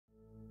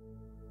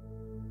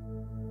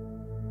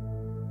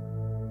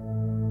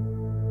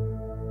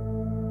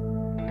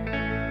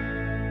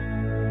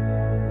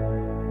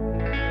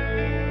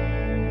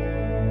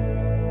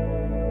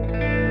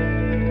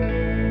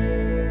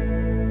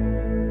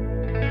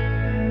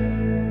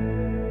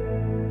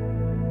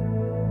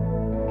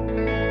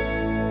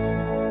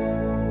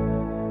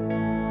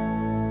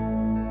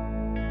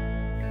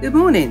Good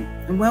morning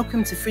and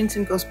welcome to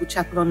Frinton Gospel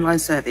Chapel online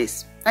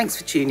service. Thanks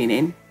for tuning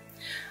in.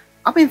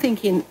 I've been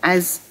thinking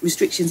as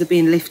restrictions are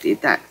being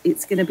lifted that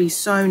it's going to be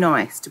so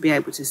nice to be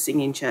able to sing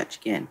in church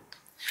again.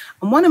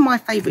 And one of my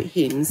favourite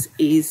hymns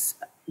is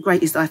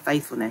Great is Thy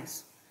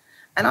Faithfulness.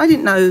 And I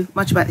didn't know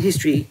much about the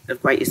history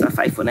of Great is Thy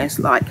Faithfulness,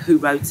 like who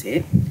wrote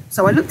it.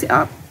 So I looked it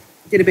up,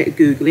 did a bit of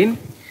Googling,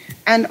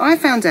 and I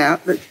found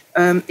out that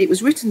it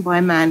was written by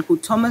a man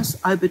called Thomas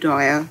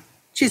Obadiah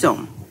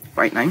Chisholm.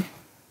 Great name.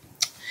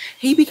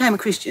 He became a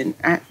Christian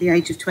at the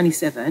age of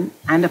 27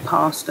 and a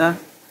pastor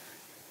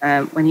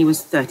when he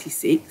was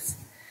 36.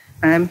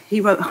 He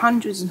wrote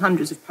hundreds and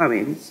hundreds of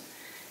poems.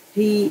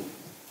 He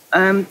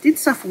did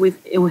suffer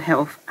with ill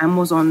health and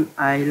was on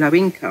a low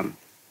income.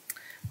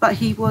 But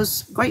he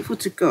was grateful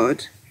to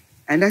God,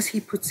 and as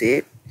he put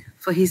it,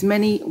 for his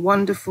many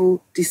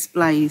wonderful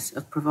displays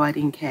of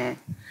providing care.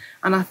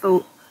 And I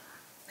thought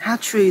how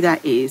true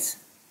that is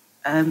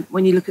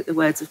when you look at the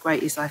words of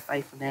Great is Thy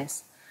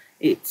Faithfulness.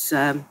 It's,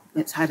 how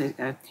did it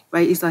go?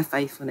 Great is Thy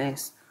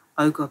faithfulness,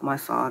 O God my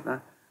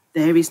Father.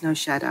 There is no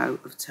shadow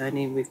of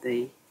turning with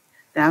Thee.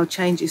 Thou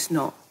changest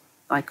not,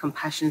 Thy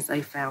compassions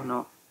they fail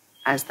not.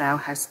 As Thou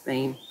hast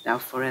been, Thou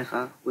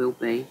forever will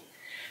be.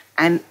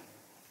 And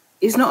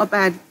it's not a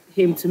bad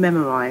hymn to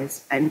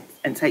memorise and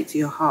take to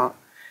your heart,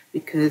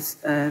 because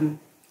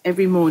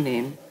every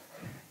morning,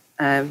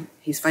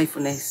 His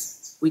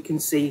faithfulness, we can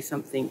see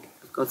something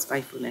of God's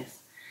faithfulness.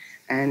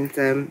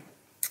 And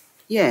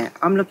yeah,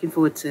 I'm looking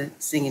forward to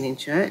singing in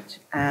church.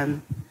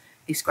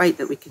 It's great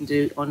that we can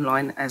do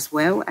online as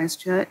well as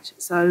church.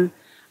 So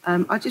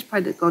I just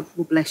pray that God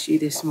will bless you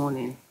this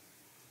morning.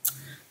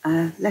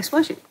 Let's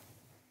worship.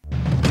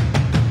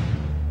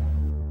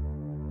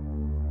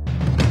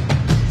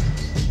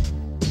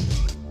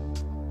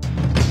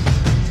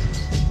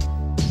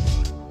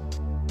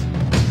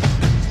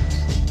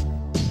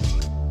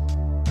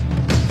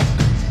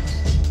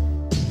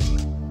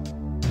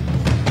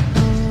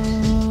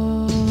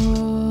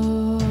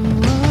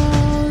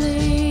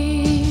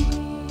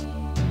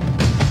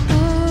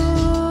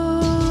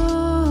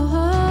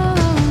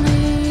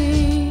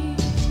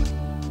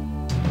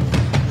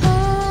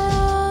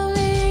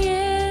 Holy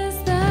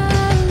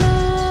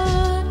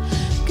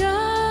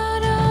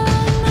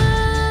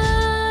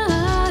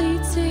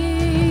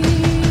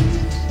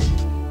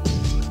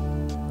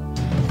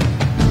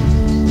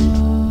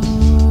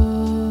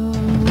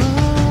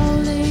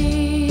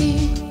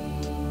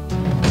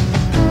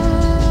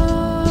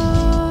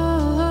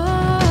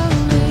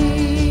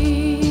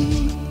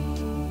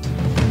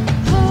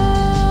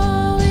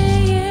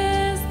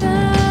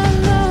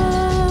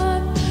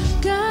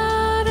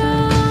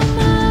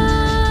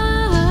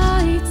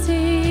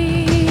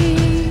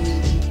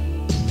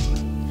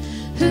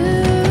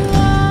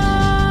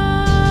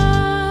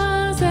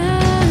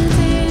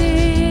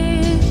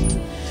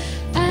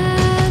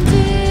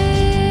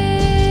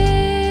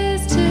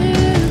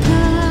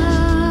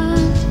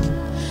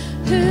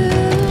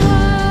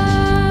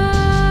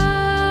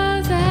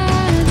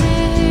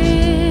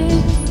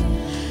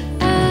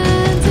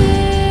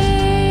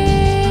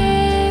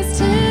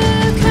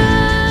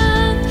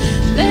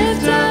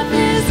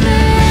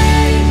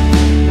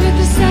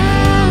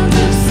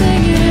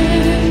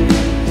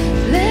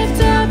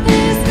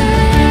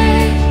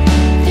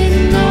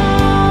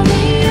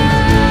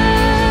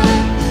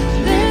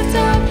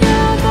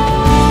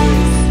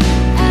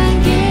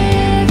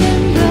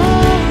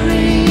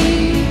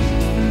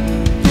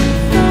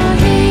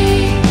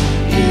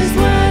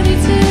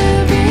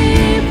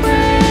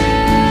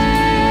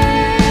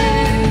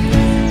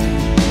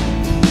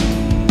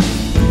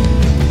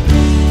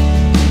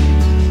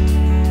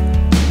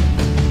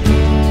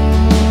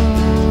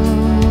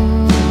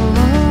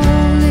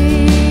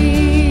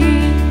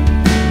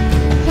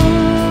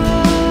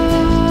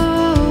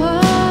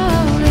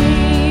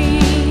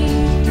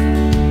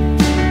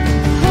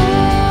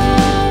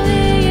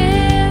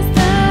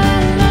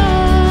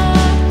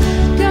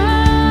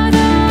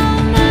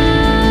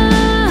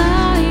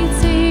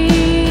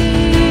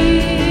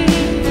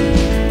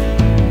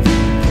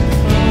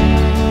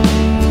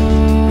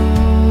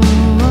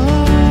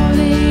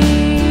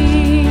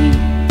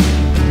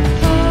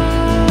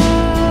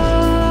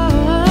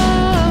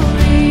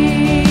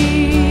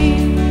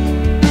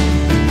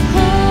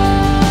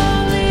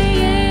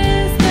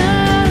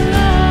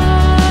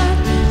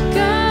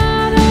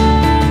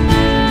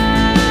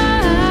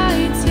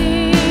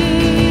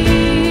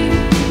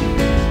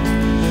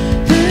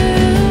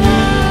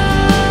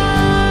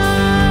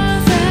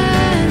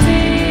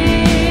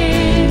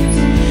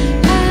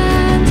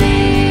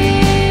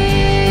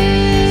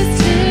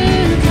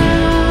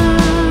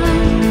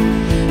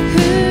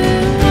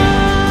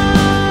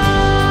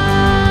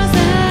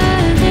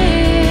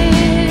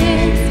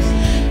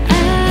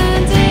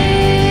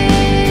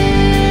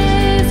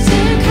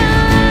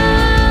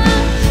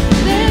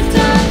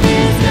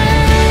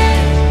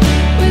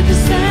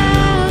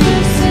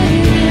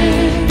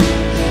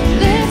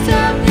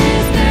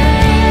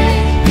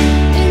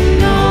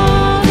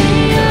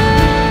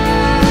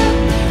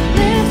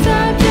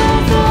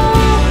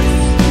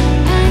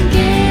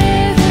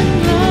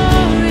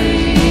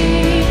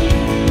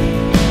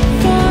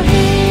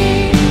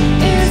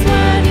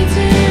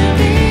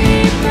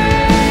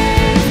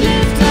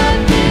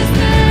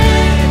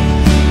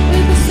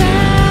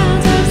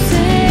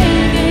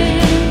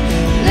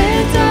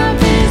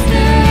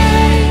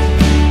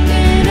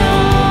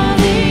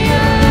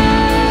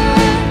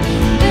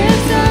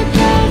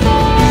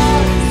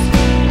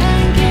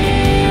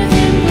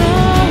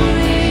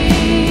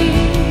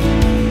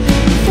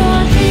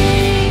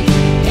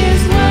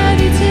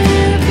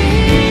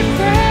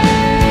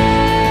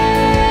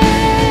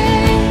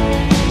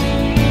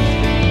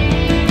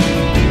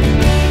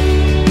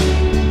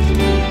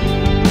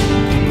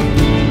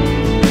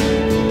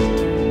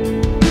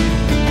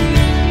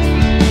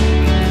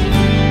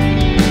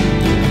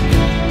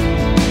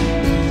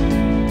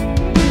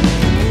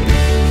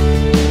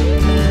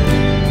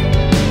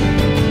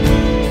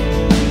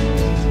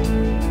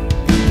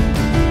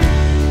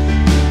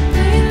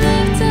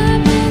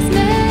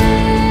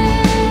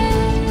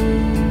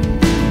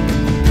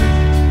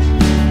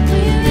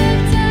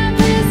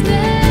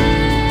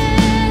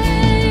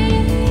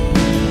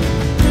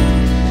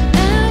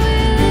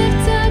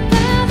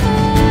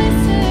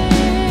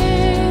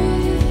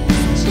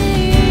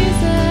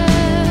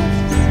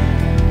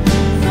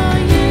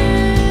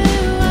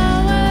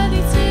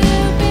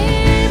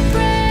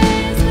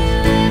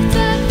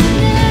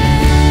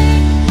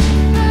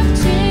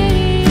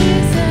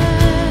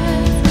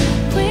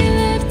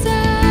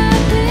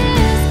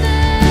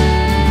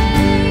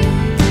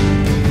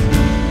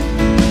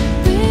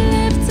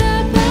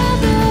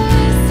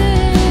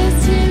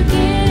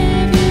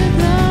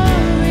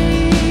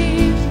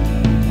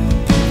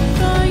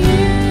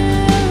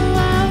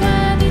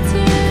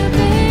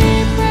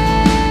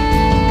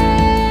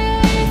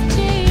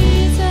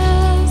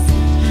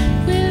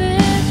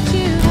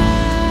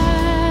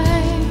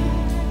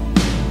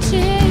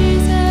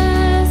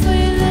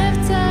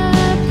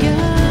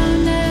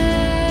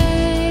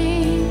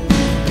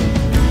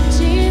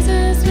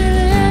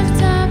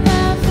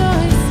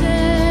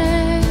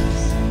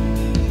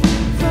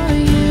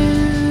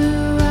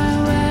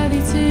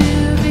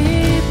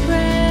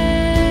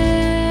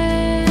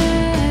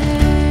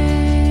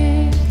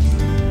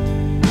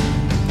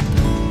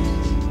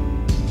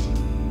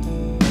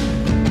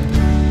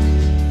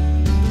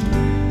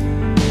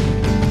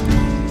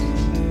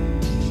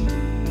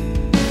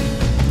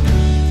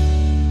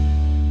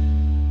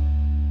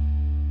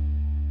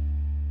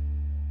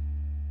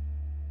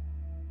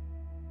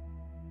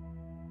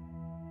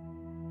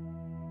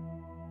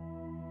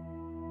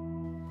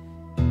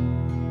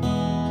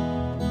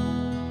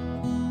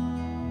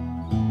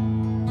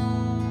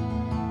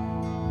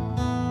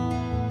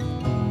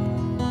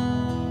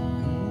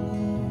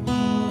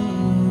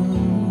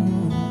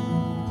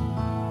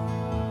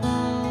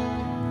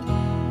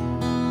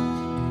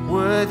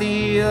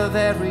worthy of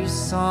every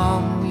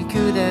song we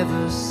could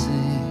ever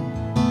sing,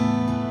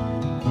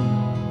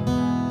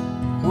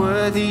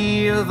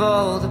 worthy of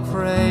all the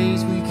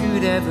praise we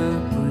could ever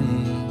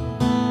bring,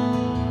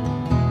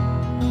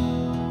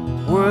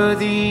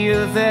 worthy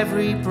of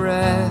every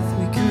breath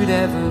we could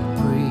ever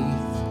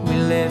breathe. We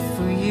live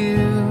for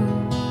you.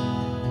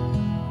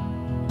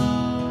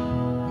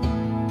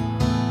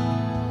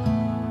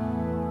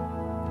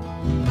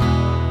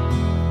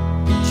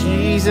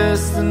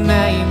 Jesus, the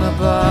name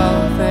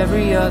above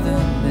every other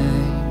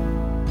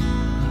name.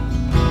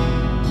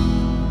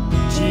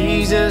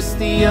 Jesus,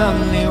 the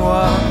only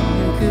one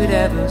who could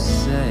ever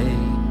save.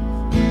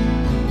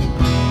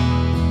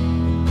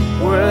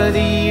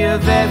 Worthy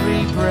of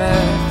every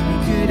breath we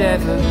could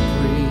ever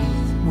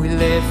breathe. We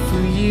live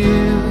for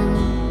you.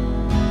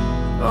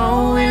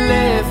 Oh, we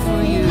live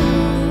for you.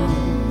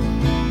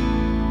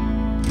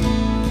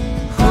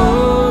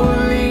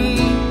 Holy,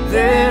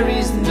 there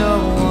is no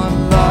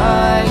one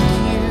like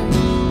you.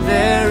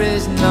 There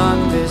is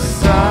none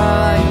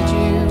beside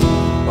you.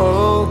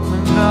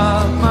 Open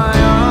up my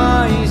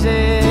eyes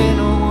in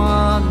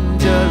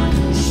wonder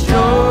and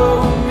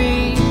show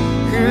me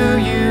who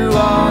you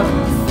are,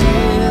 and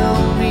fill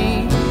me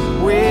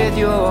with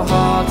your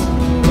heart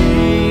and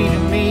lead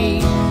me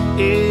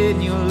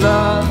in your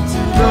love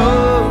to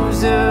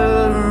those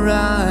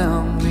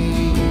around me.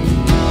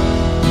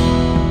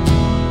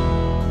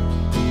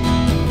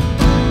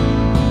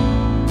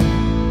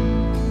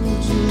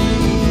 Would you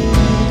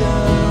lead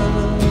us?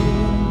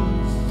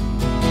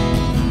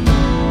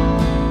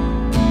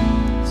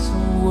 So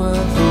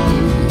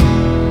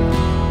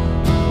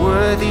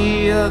worthy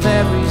of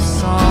every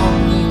song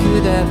we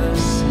could ever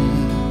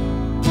sing,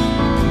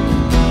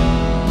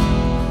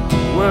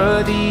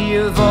 worthy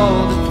of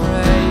all the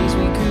praise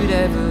we could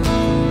ever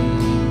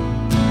bring,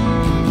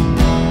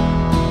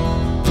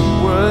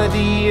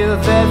 worthy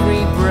of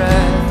every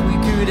breath we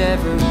could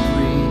ever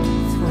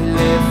breathe. We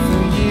live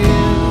for you.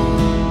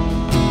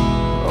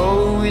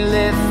 Oh, we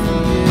live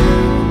for you,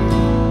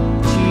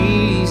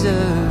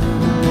 Jesus.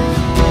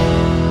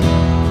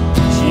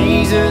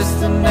 Jesus,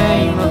 the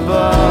name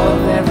above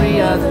every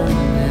other name.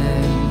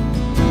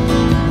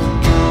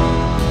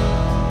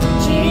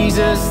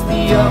 Jesus,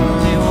 the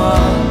only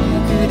one who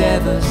could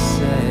ever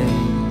save.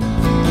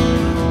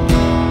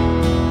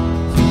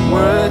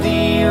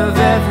 Worthy of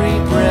every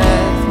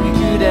breath we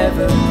could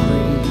ever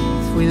breathe.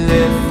 We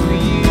live for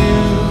you.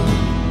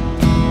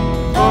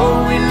 Oh,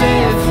 we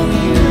live for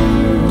you.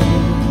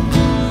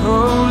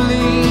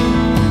 Holy,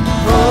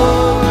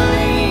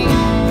 holy,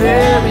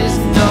 there is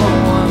no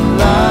one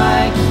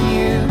like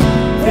you.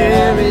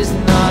 There is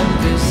none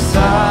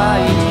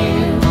beside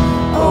you.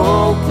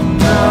 Open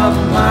up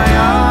my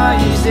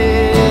eyes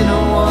in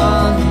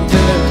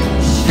wonder.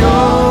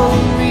 Show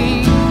me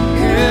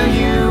who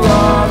you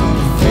are,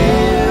 and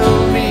fill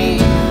me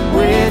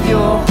with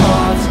your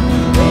heart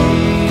and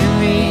lead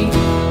me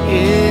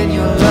in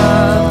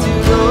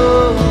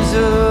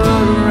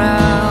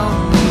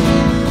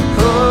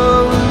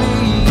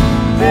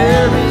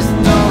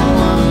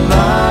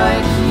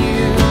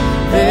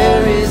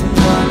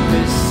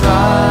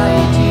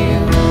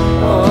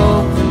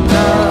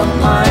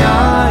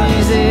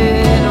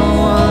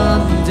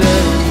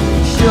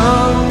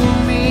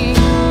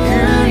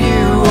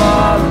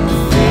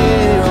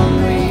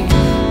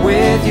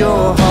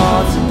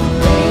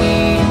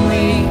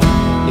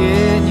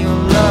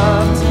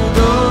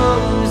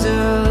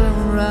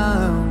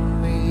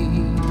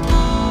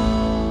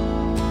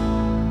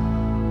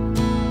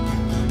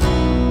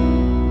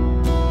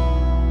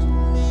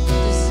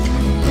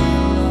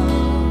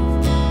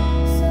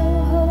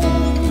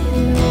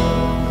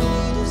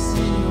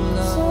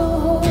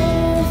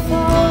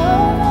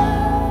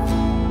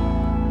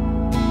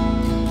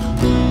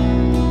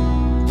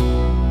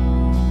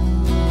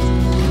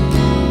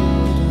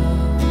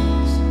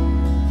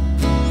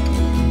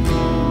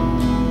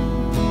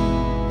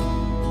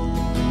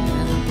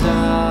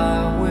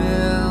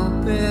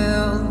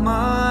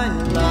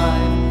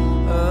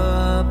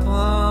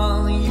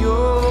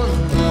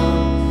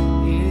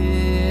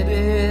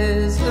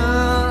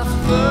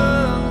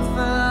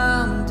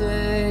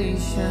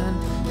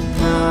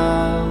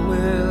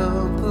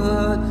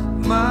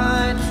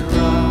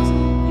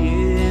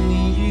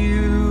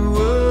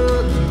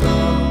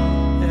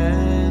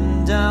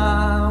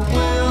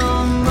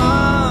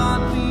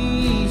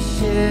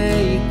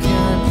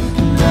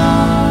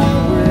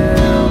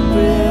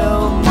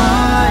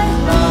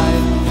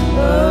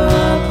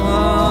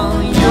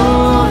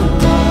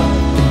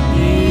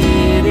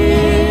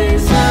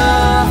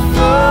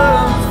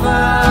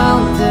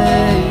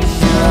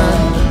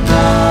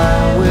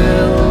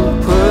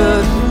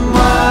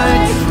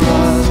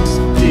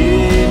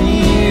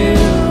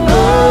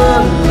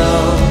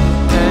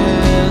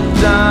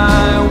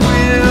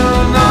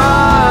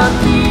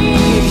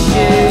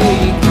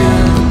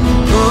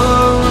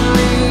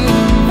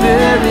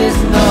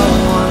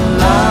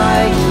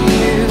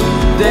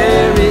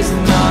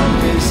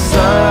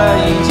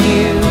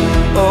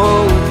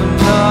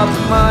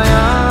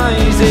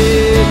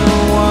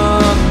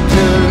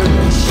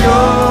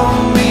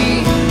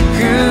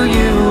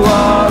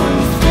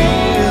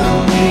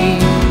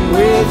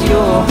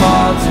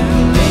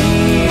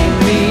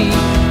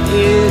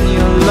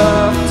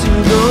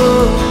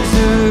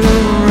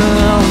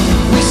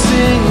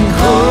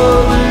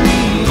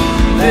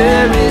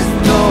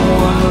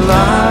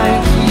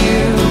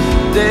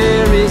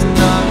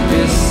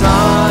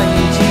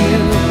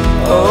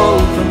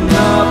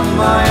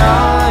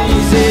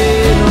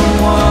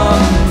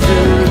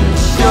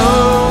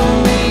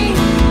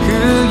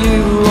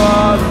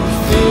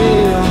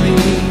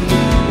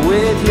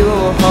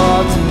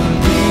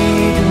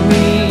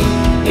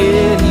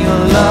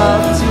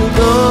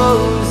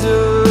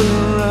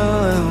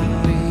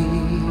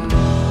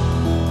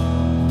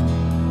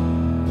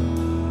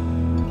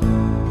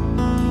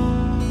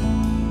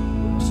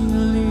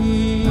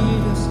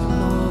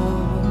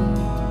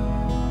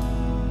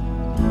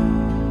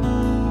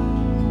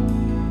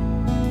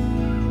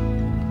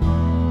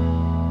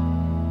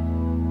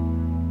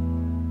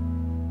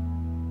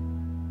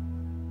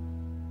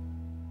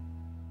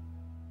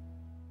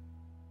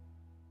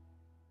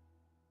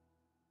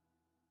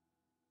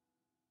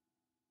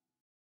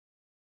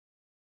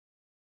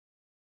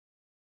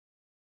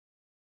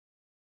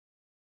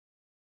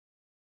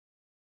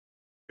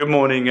Good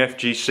morning,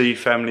 FGC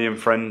family and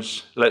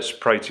friends. Let's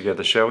pray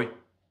together, shall we?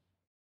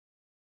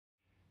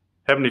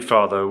 Heavenly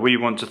Father, we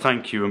want to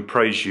thank you and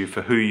praise you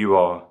for who you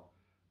are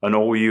and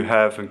all you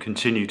have and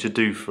continue to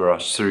do for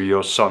us through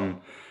your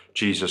Son,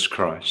 Jesus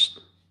Christ.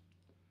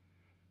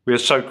 We are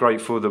so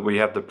grateful that we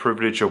have the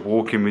privilege of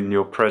walking in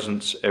your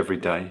presence every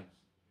day.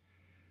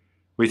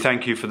 We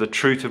thank you for the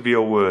truth of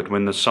your word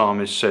when the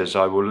psalmist says,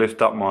 I will lift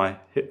up my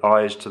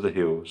eyes to the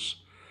hills.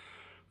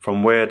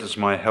 From where does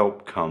my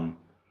help come?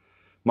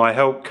 My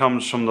help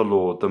comes from the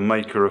Lord, the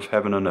maker of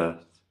heaven and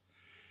earth.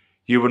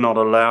 You will not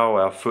allow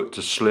our foot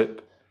to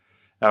slip.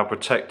 Our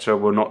protector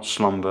will not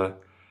slumber.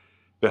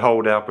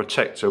 Behold, our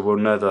protector will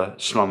neither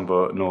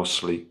slumber nor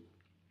sleep.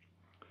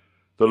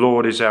 The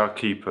Lord is our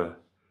keeper.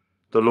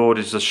 The Lord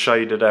is the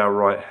shade at our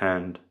right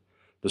hand.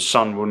 The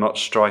sun will not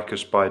strike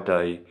us by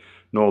day,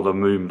 nor the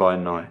moon by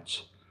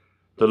night.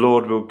 The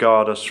Lord will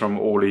guard us from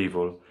all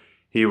evil.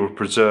 He will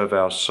preserve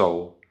our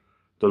soul.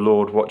 The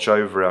Lord watch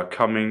over our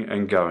coming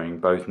and going,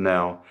 both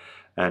now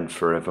and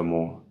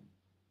forevermore.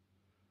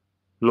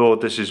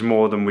 Lord, this is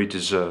more than we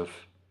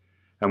deserve,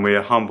 and we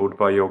are humbled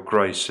by your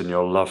grace and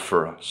your love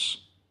for us.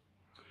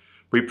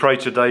 We pray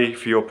today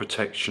for your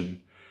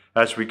protection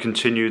as we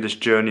continue this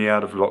journey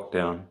out of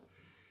lockdown.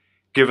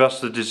 Give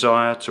us the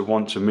desire to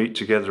want to meet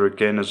together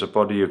again as a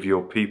body of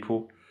your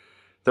people,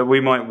 that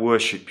we might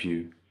worship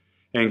you,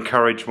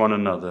 encourage one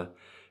another,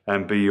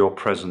 and be your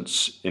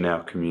presence in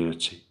our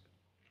community.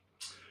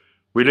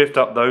 We lift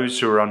up those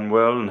who are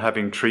unwell and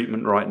having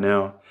treatment right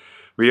now.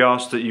 We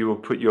ask that you will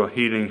put your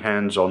healing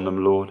hands on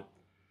them, Lord.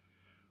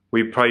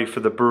 We pray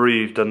for the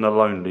bereaved and the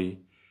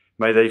lonely.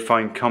 May they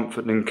find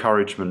comfort and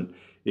encouragement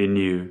in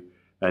you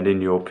and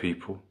in your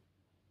people.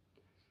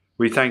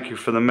 We thank you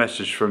for the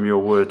message from your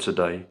word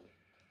today.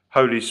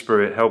 Holy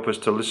Spirit, help us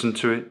to listen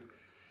to it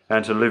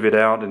and to live it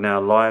out in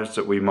our lives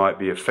that we might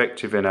be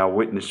effective in our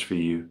witness for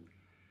you.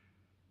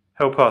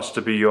 Help us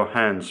to be your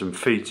hands and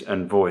feet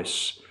and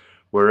voice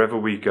wherever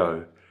we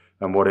go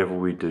and whatever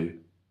we do,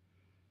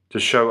 to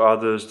show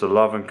others the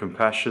love and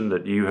compassion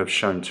that you have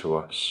shown to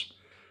us,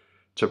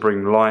 to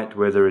bring light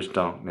where there is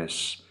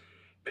darkness,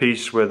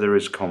 peace where there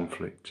is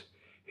conflict,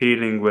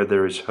 healing where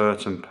there is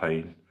hurt and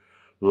pain,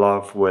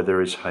 love where there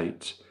is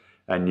hate,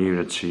 and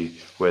unity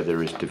where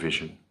there is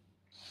division.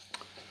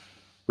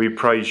 We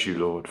praise you,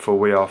 Lord, for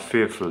we are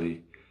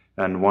fearfully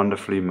and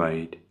wonderfully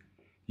made.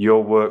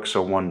 Your works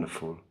are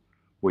wonderful.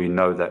 We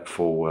know that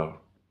full well.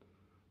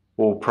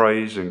 All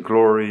praise and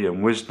glory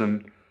and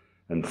wisdom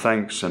and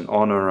thanks and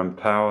honour and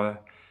power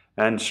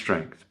and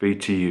strength be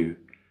to you,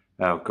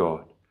 our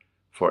God,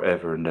 for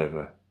ever and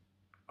ever.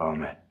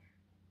 Amen.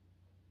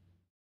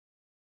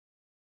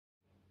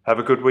 Have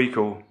a good week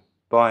all.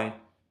 Bye.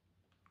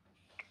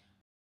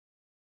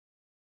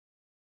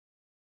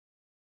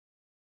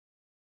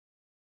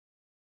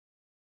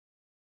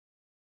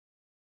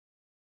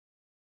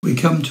 We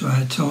come to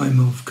our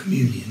time of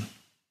communion.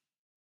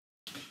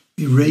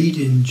 We read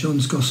in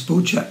John's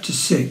Gospel, chapter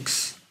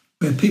 6,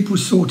 where people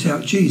sought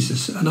out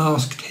Jesus and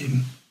asked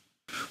him,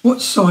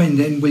 "What sign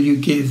then will you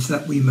give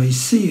that we may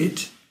see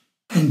it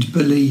and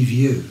believe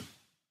you?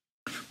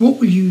 What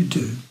will you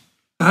do?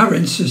 Our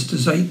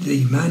ancestors ate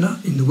the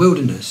manna in the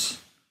wilderness.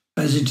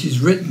 As it is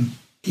written,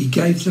 he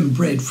gave them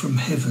bread from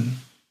heaven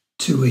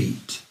to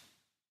eat."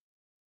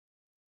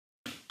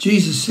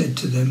 Jesus said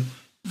to them,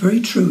 "Very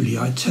truly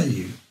I tell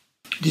you,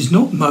 it is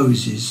not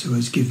Moses who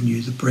has given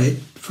you the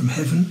bread from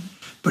heaven,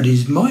 but it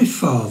is my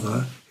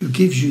Father who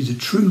gives you the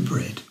true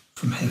bread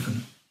from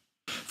heaven.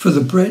 For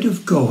the bread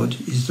of God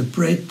is the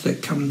bread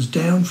that comes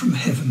down from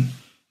heaven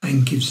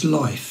and gives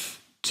life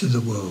to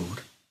the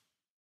world."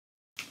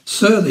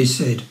 "Sir," they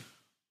said,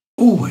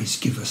 "always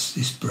give us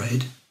this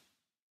bread."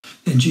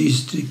 Then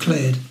Jesus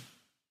declared,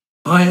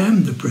 "I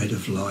am the bread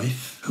of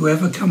life.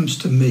 Whoever comes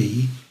to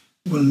me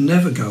will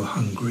never go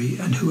hungry,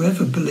 and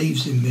whoever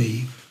believes in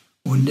me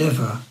will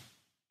never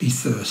be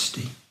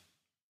thirsty."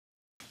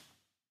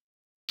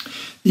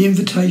 The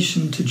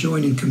invitation to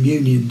join in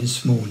communion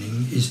this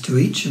morning is to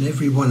each and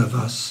every one of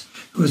us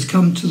who has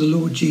come to the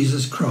Lord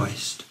Jesus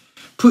Christ,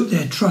 put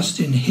their trust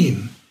in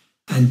him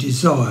and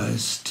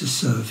desires to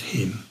serve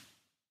him.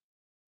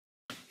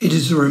 It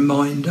is a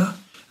reminder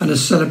and a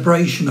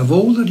celebration of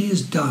all that he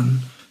has done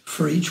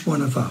for each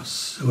one of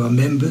us who are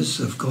members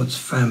of God's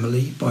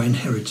family by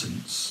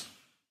inheritance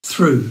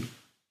through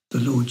the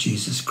Lord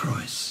Jesus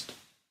Christ.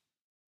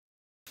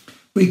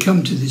 We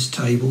come to this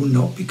table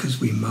not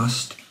because we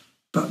must,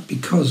 but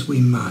because we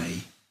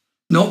may,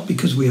 not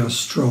because we are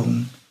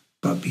strong,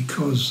 but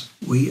because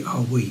we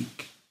are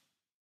weak.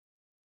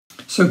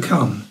 So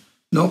come,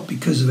 not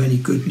because of any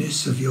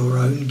goodness of your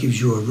own gives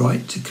you a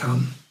right to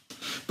come,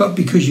 but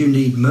because you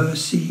need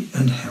mercy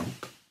and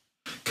help.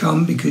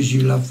 Come because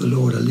you love the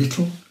Lord a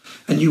little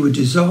and you would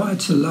desire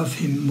to love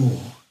him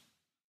more.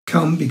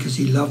 Come because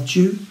he loved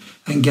you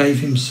and gave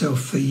himself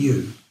for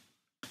you.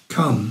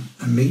 Come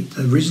and meet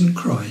the risen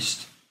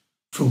Christ,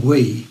 for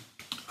we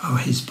are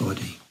his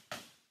body.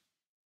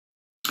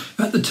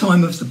 At the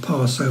time of the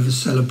Passover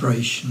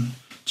celebration,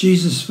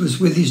 Jesus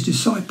was with his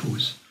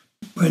disciples,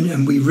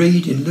 And we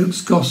read in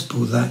Luke's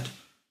Gospel that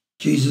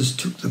Jesus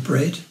took the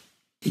bread,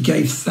 he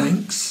gave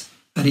thanks,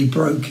 and he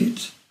broke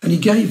it, and he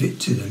gave it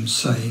to them,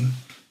 saying,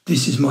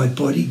 "This is my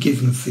body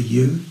given for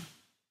you.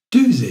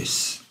 Do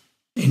this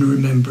in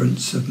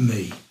remembrance of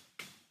me."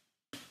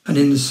 And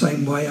in the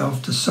same way,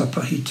 after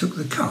supper, he took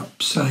the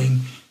cup,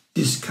 saying,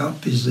 "This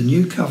cup is the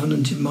new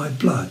covenant in my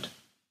blood,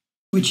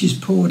 which is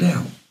poured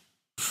out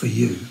for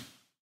you."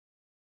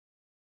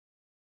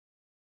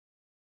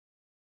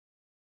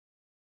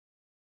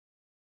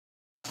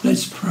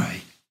 Let's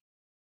pray.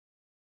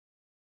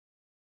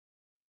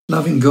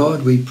 Loving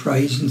God, we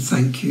praise and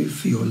thank you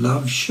for your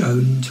love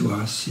shown to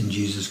us in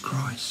Jesus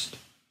Christ.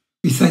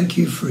 We thank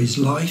you for his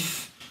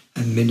life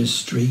and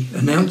ministry,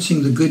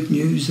 announcing the good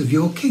news of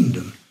your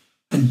kingdom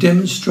and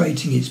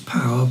demonstrating its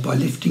power by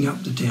lifting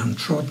up the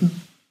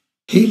downtrodden,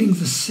 healing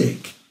the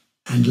sick,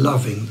 and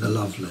loving the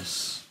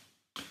loveless.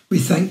 We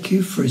thank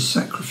you for his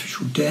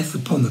sacrificial death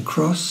upon the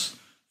cross,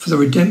 for the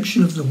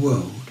redemption of the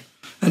world,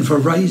 and for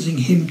raising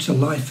him to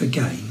life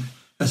again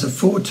as a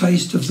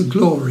foretaste of the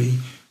glory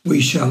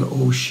we shall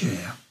all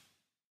share.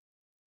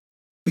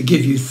 We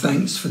give you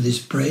thanks for this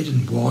bread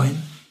and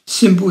wine,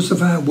 symbols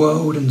of our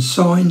world and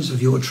signs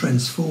of your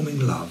transforming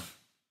love.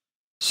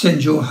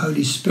 Send your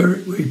Holy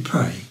Spirit, we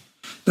pray,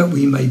 that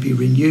we may be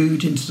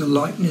renewed into the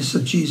likeness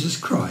of Jesus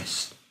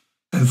Christ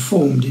and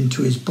formed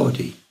into his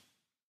body.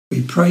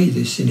 We pray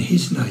this in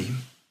his name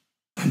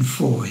and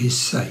for his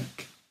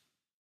sake.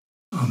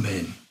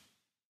 Amen.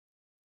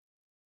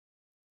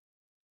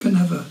 Can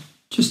have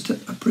just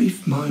a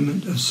brief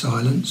moment of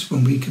silence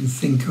when we can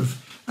think of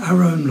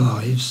our own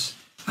lives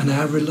and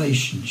our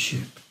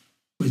relationship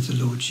with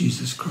the Lord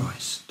Jesus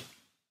Christ.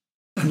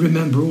 And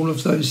remember all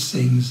of those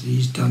things that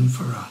he's done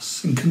for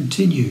us and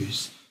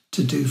continues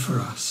to do for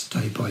us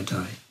day by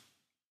day.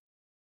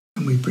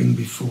 And we bring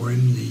before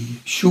him the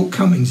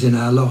shortcomings in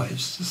our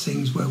lives, the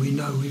things where we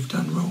know we've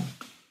done wrong.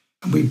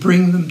 And we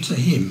bring them to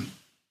him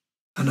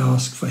and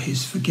ask for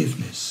his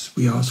forgiveness.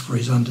 We ask for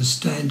his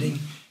understanding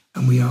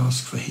and we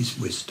ask for his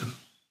wisdom.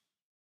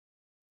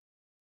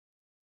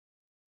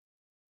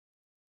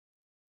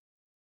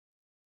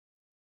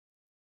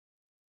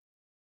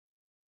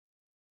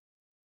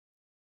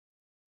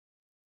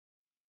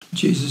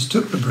 Jesus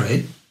took the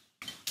bread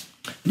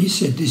and he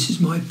said, "This is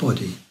my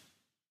body,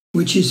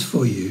 which is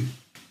for you,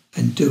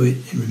 and do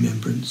it in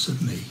remembrance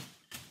of me."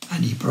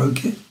 And he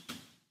broke it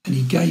and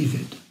he gave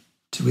it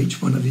to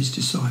each one of his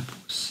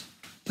disciples,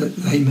 that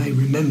they may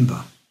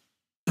remember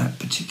that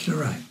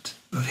particular act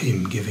of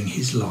him giving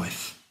his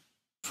life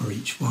for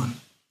each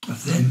one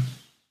of them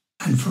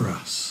and for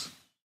us.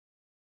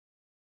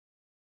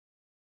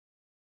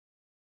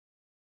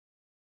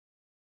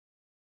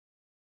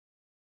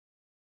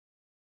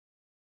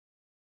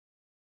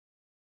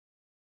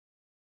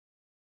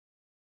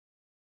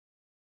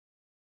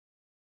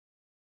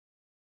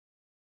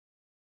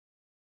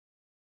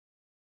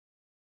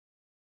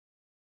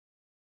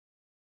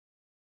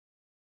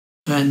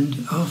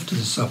 And after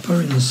the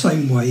supper, in the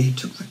same way, he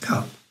took the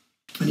cup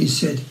and he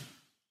said,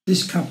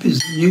 "This cup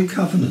is the new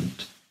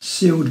covenant,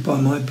 sealed by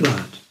my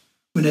blood.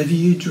 Whenever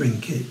you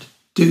drink it,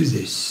 do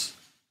this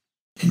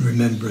in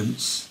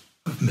remembrance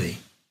of me."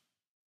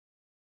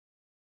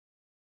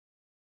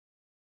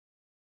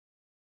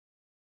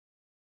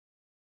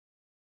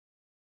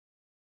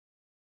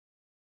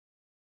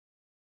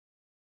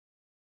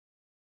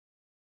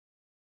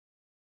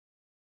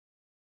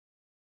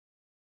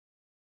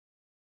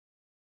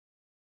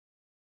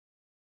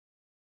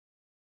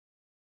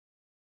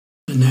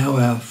 And now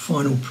our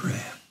final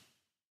prayer.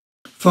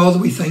 Father,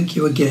 we thank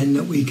you again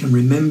that we can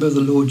remember the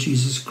Lord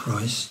Jesus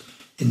Christ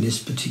in this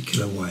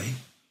particular way.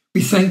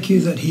 We thank you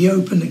that he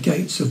opened the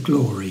gates of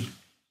glory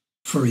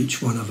for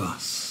each one of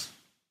us.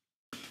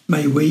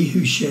 May we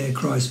who share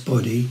Christ's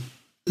body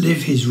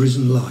live his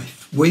risen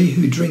life. We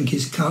who drink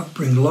his cup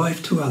bring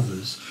life to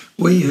others.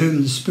 We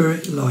whom the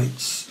Spirit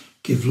lights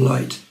give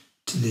light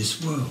to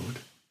this world.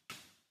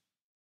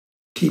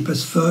 Keep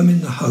us firm in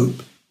the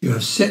hope you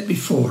have set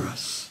before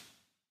us,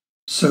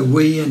 so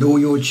we and all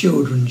your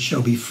children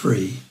shall be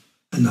free,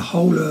 and the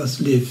whole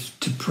earth live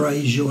to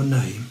praise your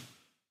name,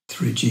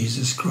 through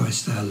Jesus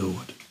Christ our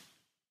Lord.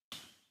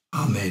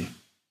 Amen.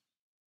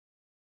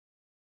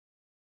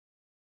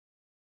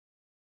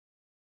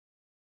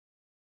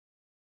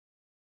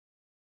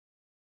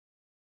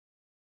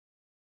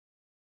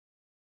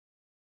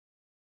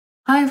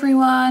 Hi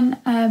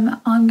everyone,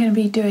 I'm going to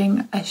be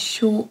doing a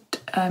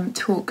short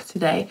talk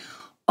today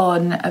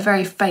on a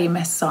very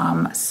famous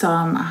psalm,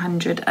 Psalm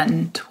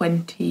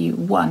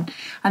 121.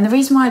 And the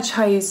reason why I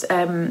chose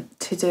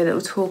to do a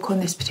little talk on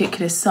this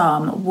particular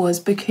psalm was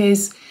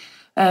because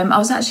I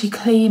was actually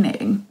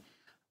cleaning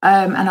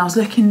and I was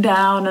looking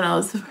down and I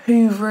was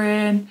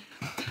hoovering,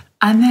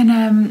 and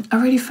then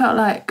I really felt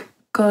like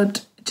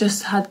God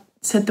just had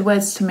said the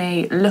words to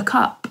me, "Look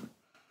up."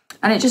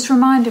 And it just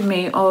reminded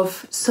me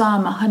of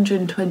Psalm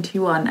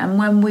 121. And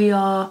when we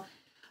are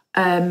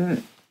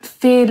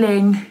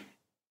feeling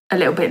a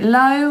little bit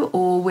low,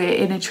 or we're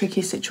in a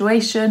tricky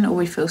situation, or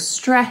we feel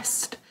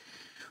stressed,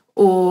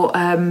 or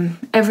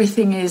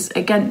everything is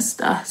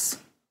against us,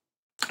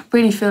 I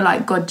really feel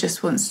like God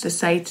just wants to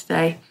say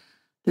today,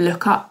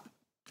 look up,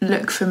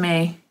 look for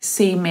me,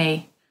 see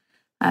me,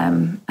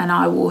 and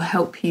I will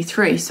help you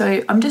through.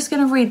 So I'm just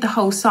going to read the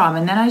whole psalm,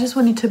 and then I just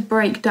wanted to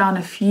break down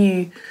a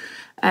few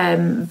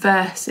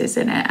verses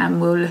in it,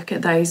 and we'll look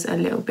at those a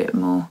little bit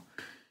more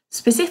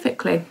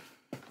specifically.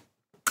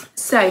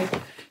 So,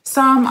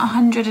 Psalm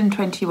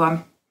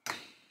 121.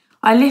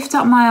 I lift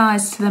up my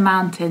eyes to the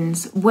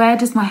mountains. Where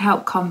does my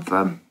help come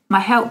from? My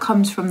help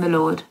comes from the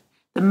Lord,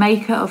 the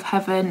maker of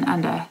heaven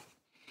and earth.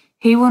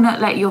 He will not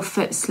let your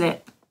foot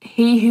slip.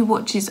 He who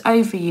watches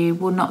over you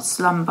will not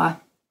slumber.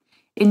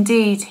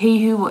 Indeed,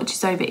 he who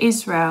watches over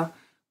Israel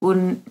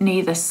will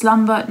neither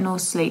slumber nor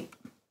sleep.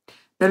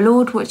 The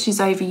Lord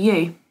watches over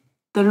you.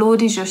 The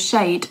Lord is your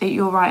shade at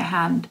your right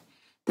hand.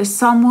 The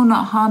sun will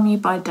not harm you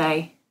by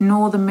day,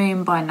 nor the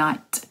moon by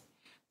night.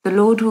 The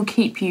Lord will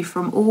keep you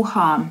from all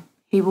harm.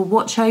 He will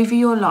watch over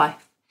your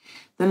life.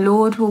 The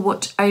Lord will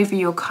watch over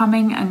your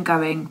coming and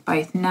going,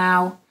 both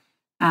now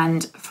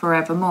and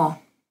forevermore.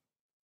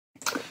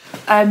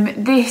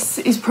 This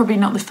is probably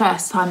not the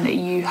first time that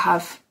you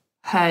have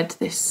heard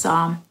this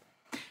psalm.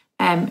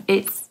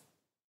 It's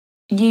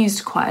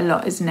used quite a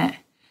lot, isn't it?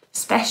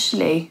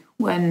 Especially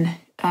when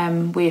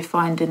we're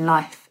finding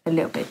life a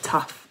little bit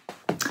tough.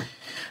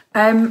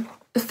 The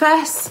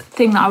first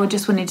thing that I would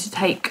just wanted to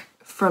take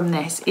from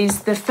this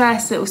is the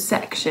first little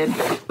section,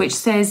 which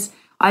says,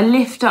 I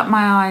lift up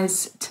my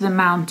eyes to the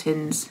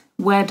mountains.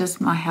 Where does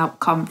my help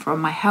come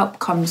from? My help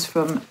comes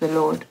from the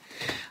Lord.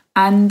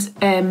 And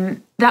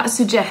that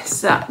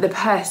suggests that the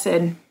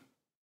person,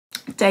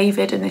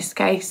 David in this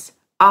case,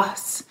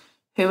 us,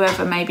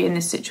 whoever may be in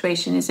this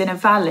situation, is in a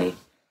valley,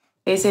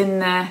 is in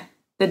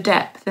the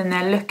depth, and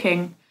they're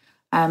looking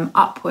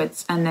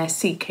upwards and they're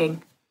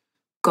seeking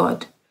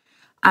God.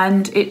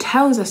 And it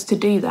tells us to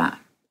do that.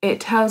 It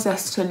tells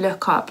us to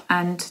look up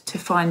and to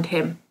find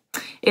him.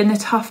 In the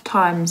tough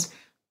times,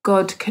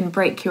 God can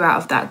break you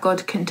out of that.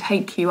 God can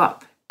take you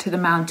up to the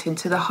mountain,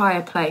 to the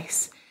higher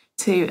place,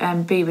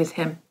 to be with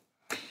him.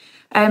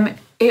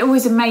 It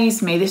always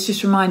amazed me, this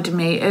just reminded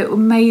me, it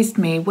amazed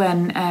me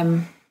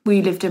when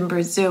we lived in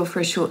Brazil for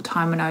a short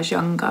time when I was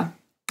younger,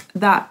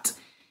 that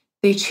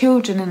the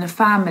children and the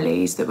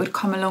families that would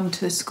come along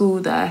to the school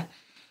there,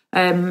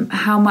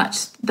 how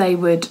much they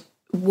would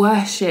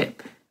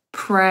worship,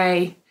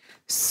 pray,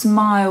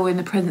 smile in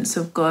the presence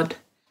of God.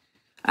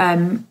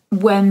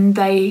 When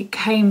they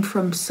came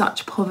from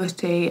such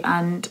poverty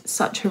and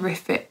such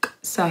horrific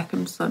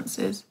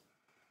circumstances.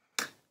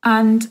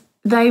 And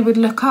they would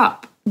look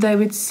up, they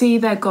would see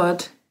their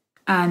God,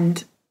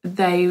 and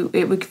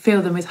it would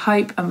fill them with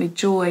hope and with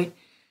joy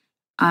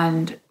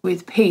and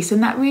with peace.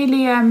 And that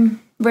really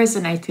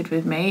resonated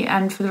with me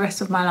and for the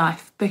rest of my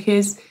life,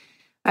 because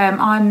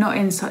I'm not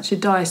in such a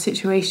dire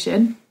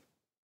situation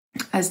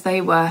as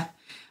they were.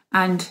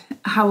 And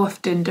how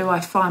often do I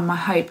find my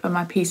hope and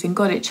my peace in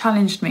God? It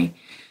challenged me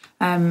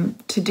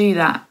to do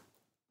that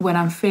when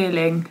I'm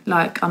feeling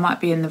like I might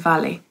be in the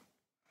valley.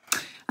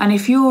 And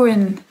if you're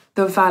in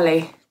the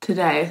valley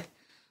today,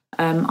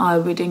 I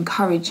would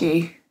encourage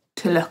you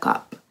to look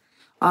up.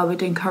 I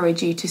would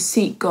encourage you to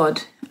seek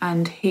God,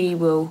 and he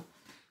will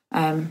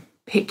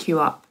pick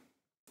you up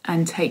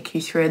and take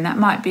you through. And that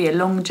might be a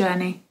long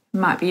journey, it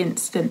might be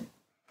instant.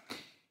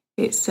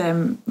 It's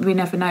we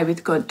never know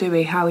with God, do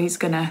we, how he's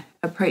going to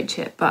approach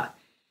it, but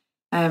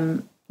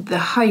the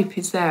hope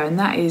is there, and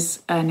that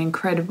is an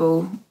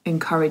incredible,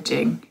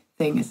 encouraging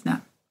thing, isn't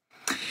it?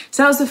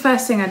 So that was the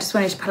first thing I just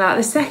wanted to pull out.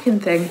 The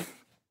second thing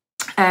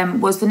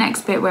was the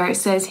next bit where it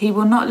says, he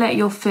will not let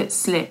your foot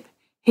slip.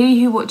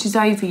 He who watches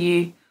over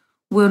you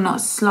will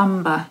not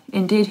slumber.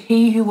 Indeed,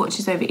 he who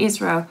watches over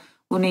Israel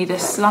will neither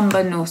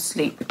slumber nor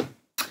sleep.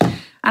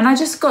 And I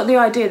just got the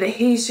idea that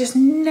he's just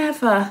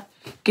never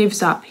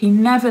gives up. He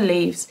never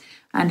leaves,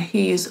 and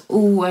he is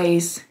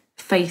always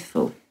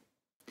faithful.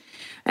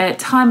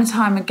 Time and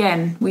time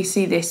again, we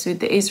see this with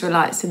the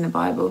Israelites in the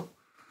Bible.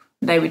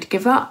 They would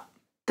give up,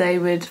 they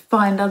would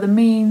find other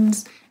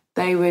means,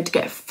 they would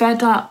get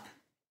fed up,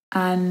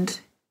 and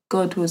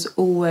God was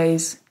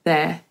always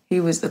there. He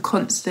was the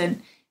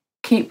constant,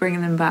 kept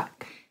bringing them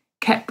back.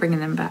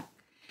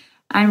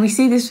 And we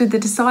see this with the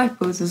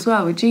disciples as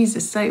well, with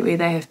Jesus, don't we?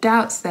 They have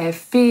doubts, they have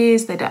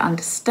fears, they don't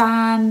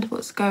understand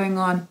what's going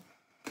on.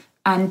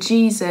 And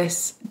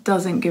Jesus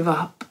doesn't give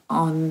up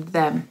on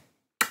them,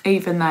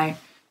 even though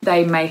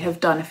they may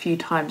have done a few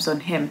times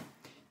on him.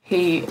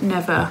 He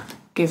never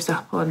gives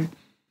up on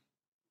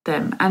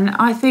them. And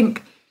I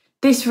think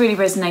this really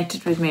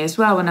resonated with me as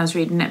well when I was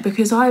reading it,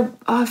 because I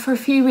for a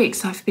few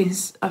weeks I've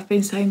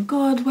been saying,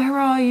 God, where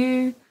are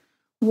you?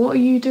 What are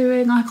you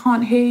doing? I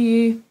can't hear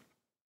you.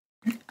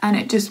 And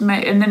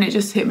then it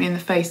just hit me in the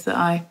face that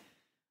I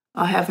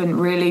haven't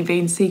really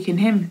been seeking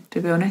him,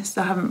 to be honest.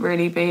 I haven't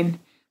really been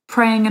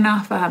praying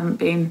enough. I haven't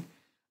been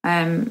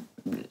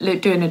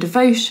doing a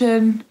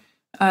devotion.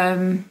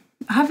 I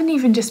haven't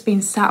even just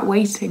been sat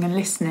waiting and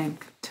listening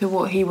to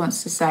what he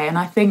wants to say. And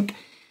I think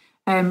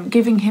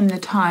giving him the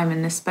time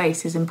and the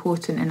space is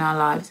important in our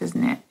lives,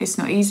 isn't it? It's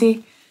not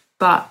easy,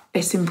 but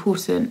it's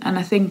important. And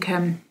I think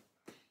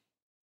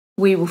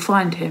we will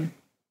find him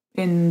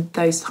in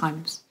those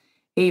times,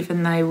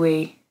 even though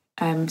we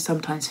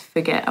sometimes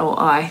forget, or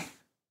I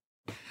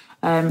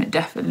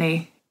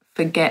definitely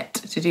forget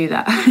to do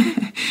that.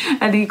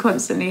 And he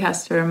constantly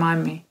has to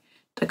remind me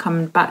to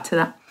come back to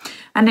that.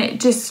 And it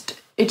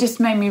just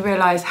made me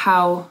realise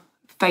how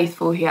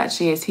faithful he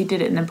actually is. He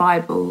did it in the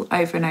Bible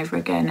over and over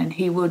again, and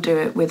he will do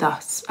it with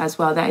us as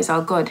well. That is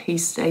our God. He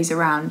stays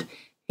around.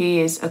 He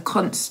is a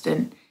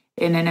constant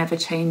in an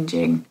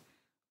ever-changing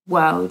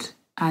world.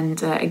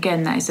 And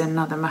again, that is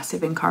another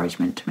massive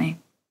encouragement to me,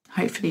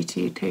 hopefully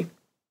to you too.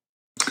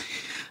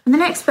 And the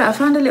next bit I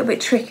found a little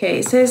bit tricky.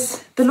 It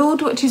says, the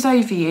Lord watches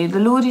over you. The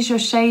Lord is your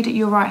shade at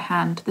your right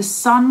hand. The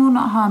sun will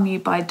not harm you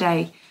by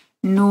day,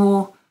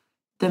 nor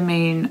the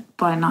moon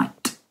by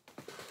night.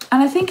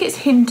 And I think it's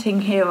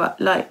hinting here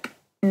at like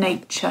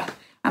nature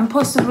and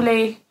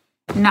possibly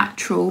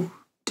natural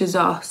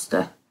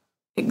disaster,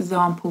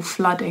 example,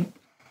 flooding.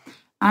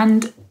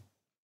 And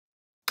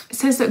it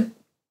says that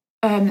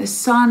the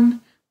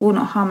sun will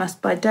not harm us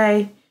by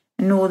day,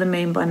 nor the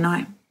moon by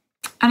night.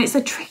 And it's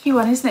a tricky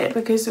one, isn't it?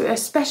 Because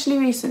especially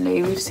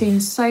recently, we've seen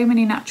so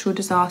many natural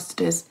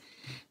disasters.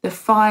 The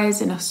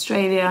fires in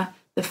Australia,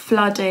 the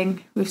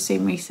flooding we've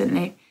seen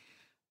recently.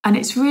 And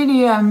it's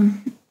really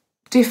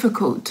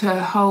difficult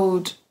to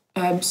hold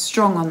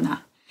strong on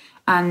that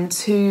and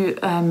to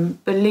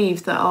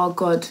believe that our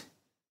God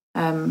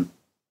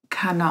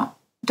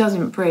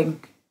doesn't bring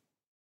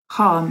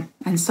harm.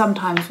 And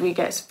sometimes we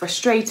get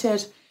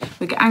frustrated,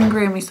 we get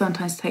angry, and we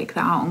sometimes take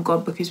that out on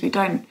God because we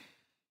don't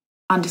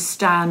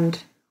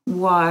understand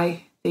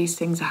why these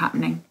things are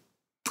happening.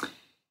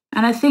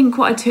 And I think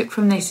what I took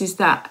from this is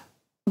that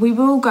we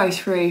will go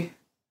through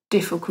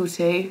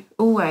difficulty,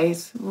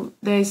 always.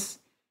 There's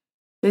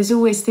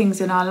always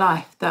things in our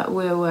life that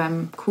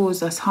will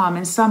cause us harm,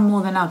 and some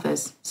more than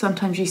others.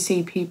 Sometimes you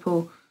see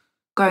people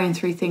going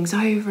through things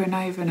over and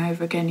over and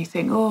over again. You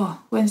think, oh,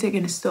 when's it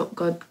going to stop,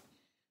 God?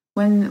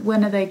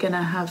 When are they going to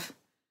have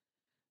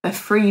a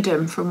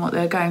freedom from what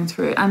they're going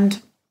through?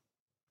 And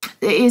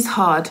it is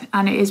hard,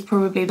 and it is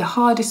probably the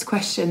hardest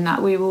question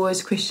that we will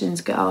as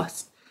Christians get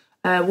asked.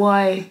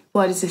 Why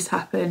does this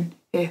happen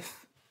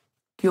if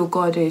your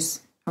God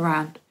is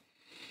around?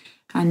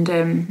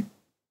 And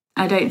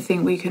I don't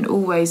think we can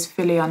always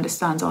fully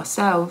understand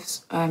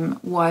ourselves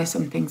why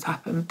some things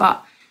happen.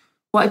 But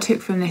what I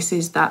took from this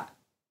is that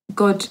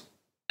God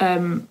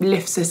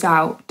lifts us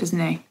out, doesn't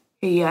he?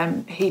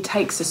 He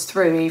takes us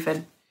through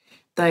even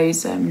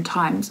those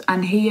times,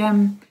 and he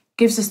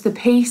gives us the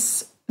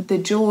peace, the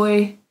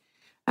joy,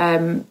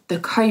 the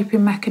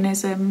coping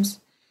mechanisms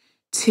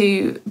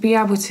to be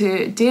able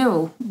to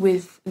deal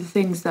with the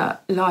things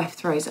that life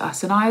throws at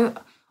us. And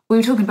we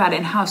were talking about it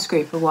in house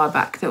group a while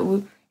back,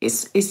 that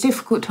it's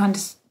difficult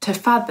to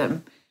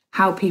fathom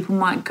how people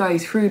might go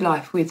through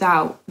life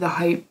without the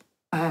hope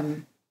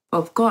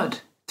of God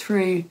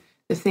through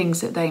the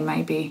things that they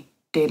may be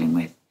dealing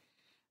with,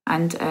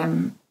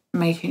 and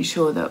making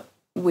sure that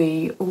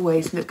we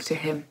always look to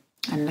him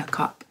and look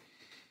up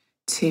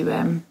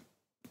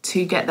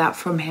to get that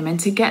from him, and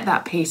to get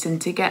that peace,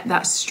 and to get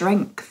that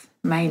strength,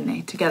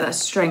 mainly to get that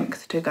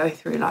strength to go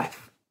through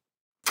life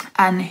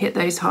and hit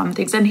those harm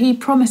things. And he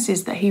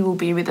promises that he will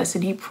be with us,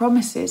 and he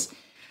promises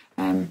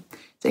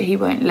that he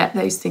won't let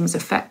those things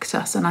affect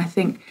us. And I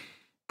think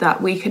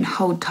that we can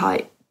hold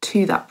tight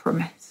to that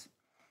promise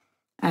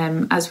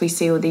as we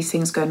see all these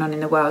things going on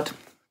in the world.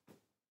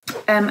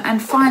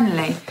 And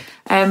finally,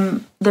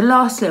 the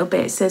last little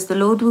bit says, the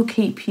Lord will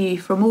keep you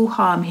from all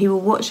harm. He will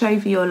watch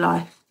over your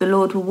life. The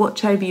Lord will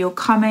watch over your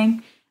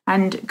coming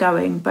and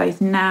going,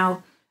 both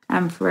now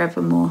and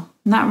forevermore.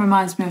 And that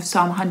reminds me of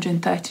Psalm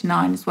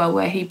 139 as well,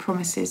 where he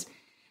promises,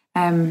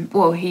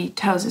 he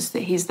tells us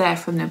that he's there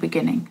from the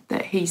beginning,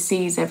 that he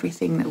sees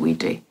everything that we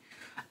do.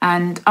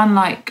 And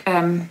unlike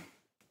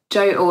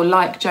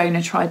like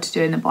Jonah tried to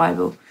do in the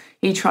Bible,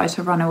 he tried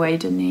to run away,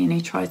 didn't he? And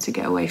he tried to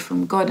get away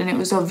from God. And it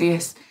was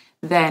obvious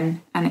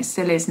then, and it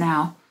still is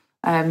now,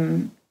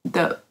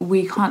 that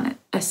we can't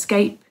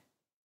escape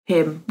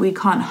him. We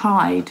can't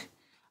hide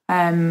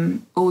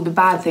all the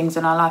bad things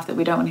in our life that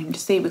we don't want him to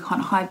see. We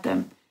can't hide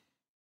them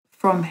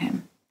from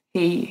him.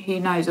 He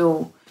knows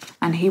all,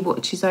 and he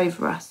watches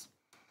over us.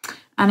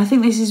 And I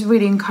think this is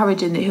really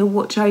encouraging, that he'll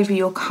watch over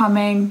your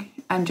coming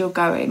and your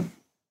going.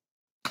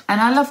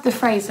 And I love the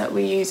phrase that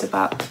we use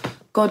about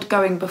God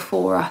going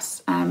before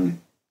us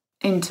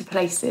into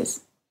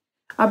places.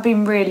 I've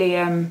been really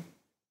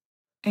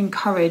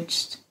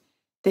encouraged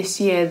this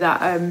year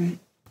that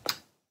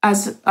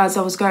as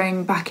I was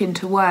going back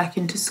into work,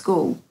 into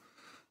school,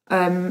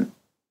 I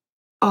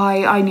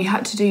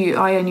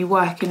only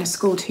work in a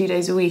school 2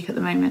 days a week at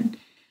the moment.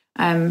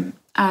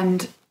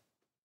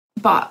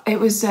 But it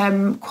was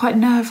quite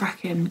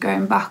nerve-wracking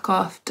going back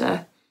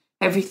after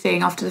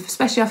everything,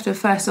 especially after the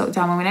first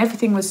lockdown, when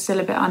everything was still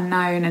a bit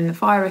unknown and the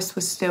virus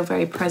was still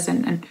very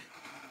present.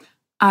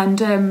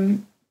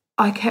 And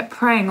I kept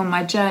praying on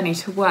my journey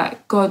to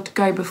work, God,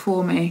 go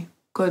before me,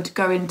 God,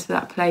 go into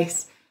that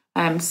place,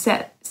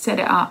 set it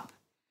up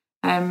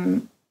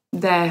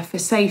there for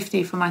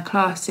safety for my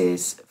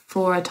classes,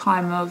 for a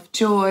time of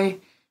joy,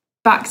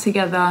 back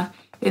together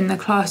in the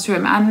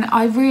classroom. And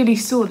I really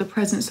saw the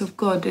presence of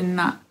God in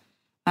that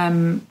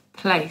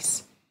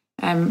place.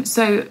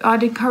 So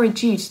I'd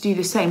encourage you to do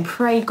the same.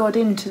 Pray God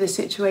into the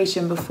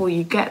situation before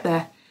you get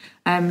there.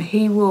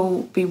 He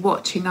will be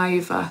watching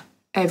over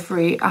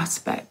every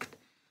aspect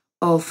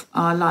of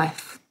our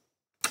life.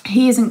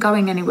 He isn't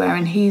going anywhere,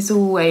 and he's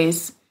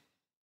always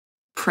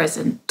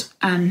present.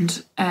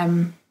 And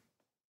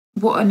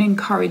what an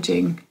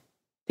encouraging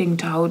thing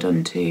to hold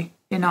on to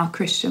in our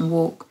Christian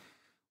walk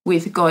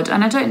with God.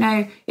 And I don't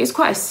know, it's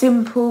quite a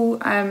simple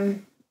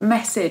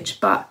message,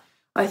 but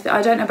I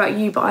don't know about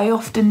you, but I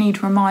often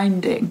need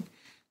reminding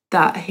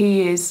that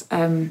he is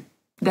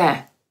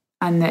there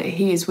and that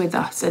he is with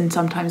us. And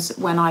sometimes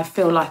when I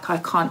feel like I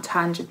can't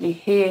tangibly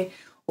hear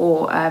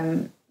or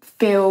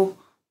feel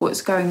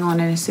what's going on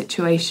in a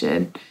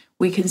situation,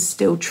 we can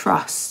still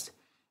trust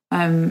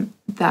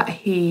that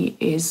he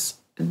is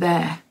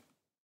there.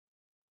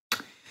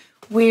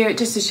 We're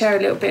just to share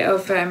a little bit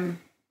of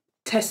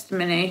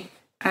testimony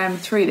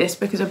through this,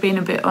 because I've been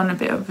on a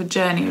bit of a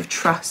journey of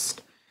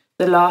trust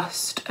the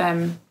last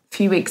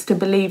few weeks, to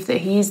believe that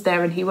he is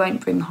there and he won't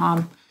bring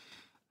harm.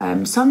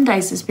 Some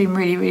days it's been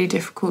really, really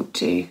difficult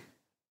to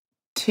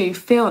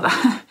feel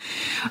that.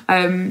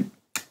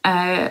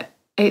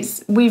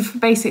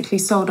 We've basically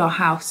sold our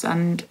house,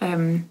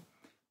 and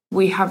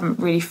we haven't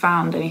really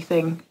found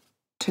anything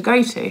to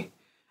go to.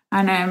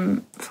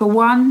 And for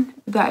one,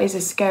 that is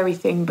a scary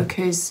thing,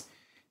 because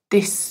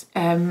this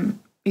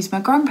is my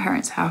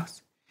grandparents' house.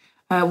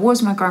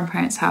 Was my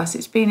grandparents' house.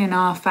 It's been in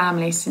our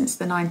family since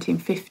the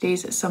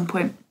 1950s at some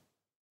point.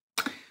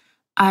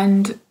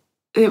 And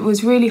it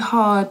was really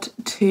hard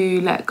to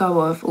let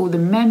go of all the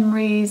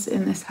memories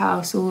in this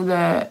house, all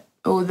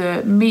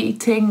the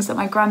meetings that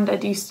my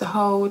granddad used to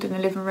hold in the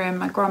living room,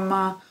 my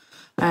grandma,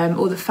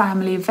 all the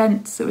family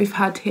events that we've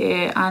had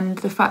here, and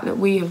the fact that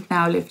we have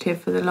now lived here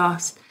for the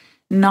last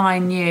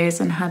 9 years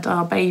and had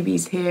our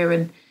babies here.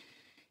 And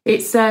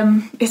it's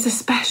a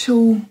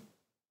special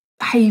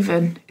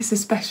haven. It's a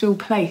special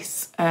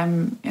place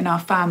in our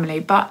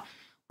family. But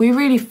we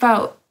really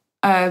felt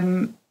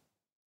a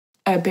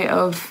bit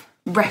of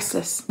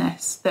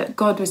restlessness, that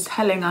God was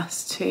telling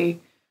us to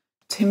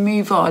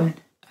move on,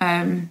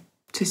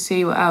 to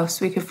see what else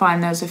we could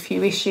find. There was a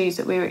few issues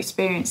that we were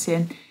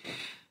experiencing,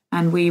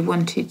 and we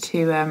wanted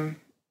to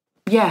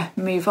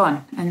move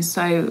on. And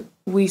so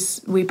we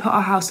put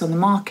our house on the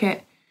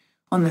market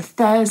on the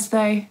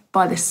Thursday.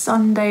 By the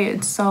Sunday it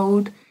had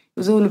sold. It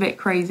was all a bit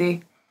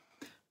crazy.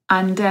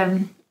 And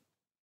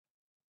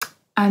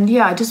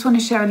I just want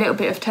to share a little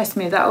bit of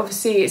testimony that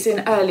obviously it's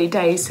in early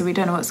days, so we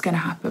don't know what's going to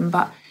happen,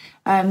 but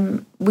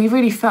we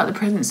really felt the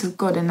presence of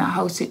God in that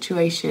whole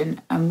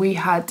situation. And we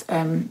had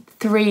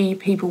 3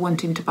 people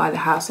wanting to buy the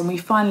house, and we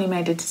finally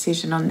made a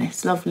decision on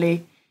this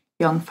lovely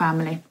young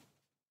family.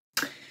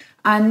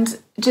 And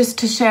just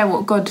to share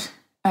what God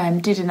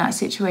did in that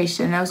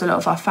situation, there was a lot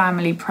of our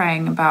family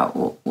praying about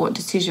what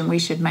decision we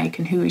should make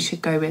and who we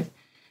should go with.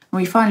 And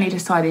we finally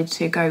decided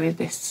to go with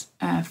this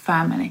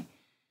family.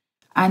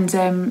 And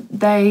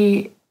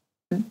they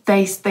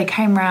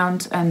came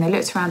round and they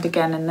looked around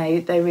again, and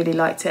they really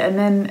liked it. And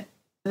then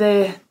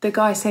the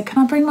guy said, "Can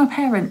I bring my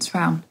parents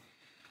round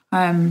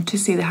to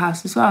see the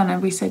house as well?"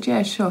 And we said,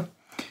 "Yeah, sure."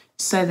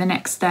 So the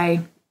next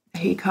day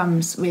he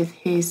comes with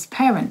his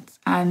parents,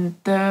 and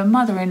the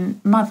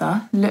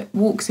mother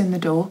walks in the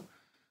door,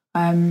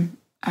 and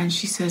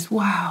she says,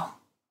 "Wow,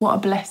 what a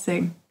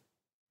blessing."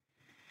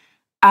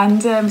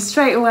 And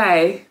straight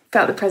away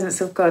felt the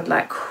presence of God,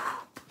 like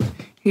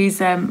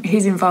he's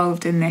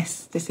involved in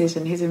this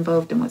decision. He's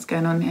involved in what's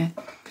going on here.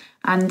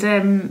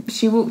 And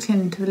she walked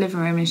into the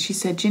living room and she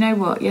said, "Do you know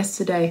what?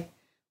 Yesterday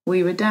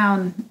we were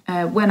down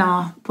when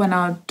our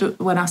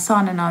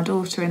son and our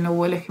daughter-in-law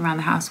were looking around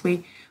the house.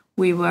 We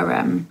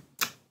were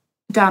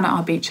down at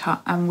our beach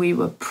hut, and we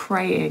were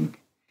praying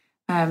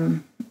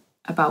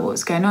about what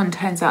was going on.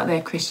 Turns out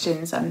they're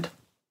Christians, and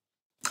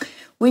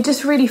we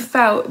just really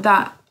felt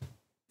that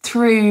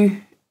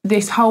through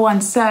this whole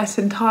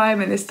uncertain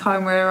time, and this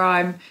time where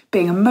I'm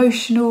being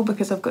emotional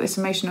because I've got this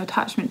emotional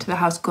attachment to the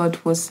house, God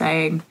was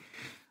saying,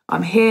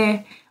 "I'm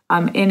here,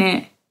 I'm in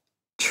it,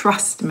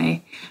 trust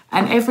me."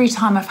 And every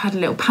time I've had a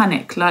little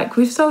panic, like,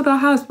 we've sold our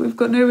house, we've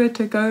got nowhere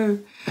to go,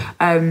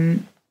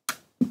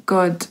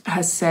 God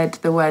has said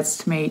the words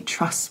to me,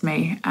 "Trust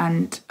me."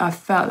 And I've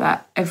felt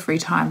that every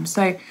time.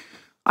 So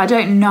I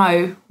don't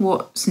know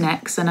what's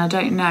next, and I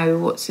don't know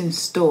what's in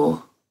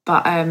store,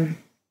 but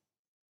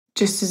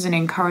just as an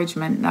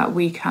encouragement that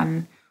we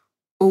can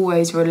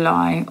always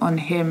rely on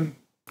him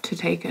to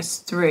take us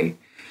through.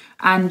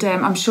 And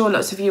I'm sure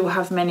lots of you will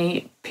have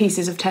many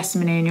pieces of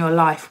testimony in your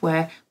life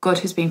where God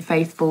has been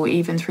faithful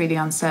even through the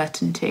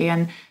uncertainty.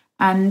 And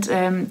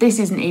this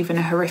isn't even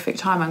a horrific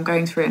time I'm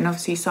going through. And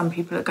obviously some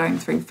people are going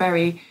through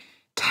very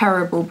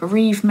terrible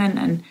bereavement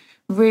and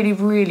really,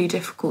 really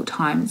difficult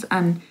times.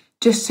 And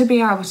just to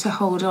be able to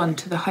hold on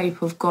to the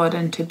hope of God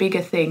and to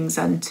bigger things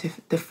and to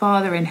the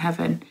Father in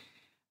heaven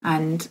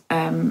and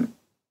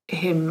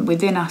him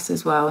within us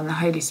as well, and the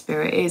Holy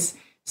Spirit, is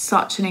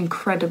such an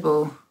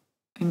incredible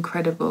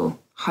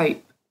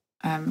hope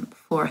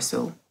for us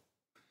all.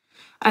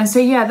 And so,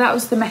 yeah, that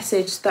was the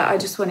message that I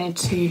just wanted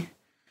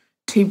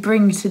to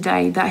bring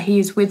today, that he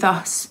is with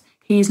us.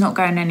 He is not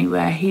going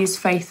anywhere. He is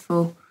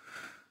faithful.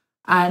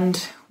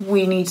 And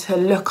we need to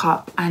look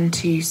up and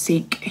to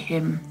seek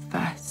him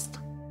first.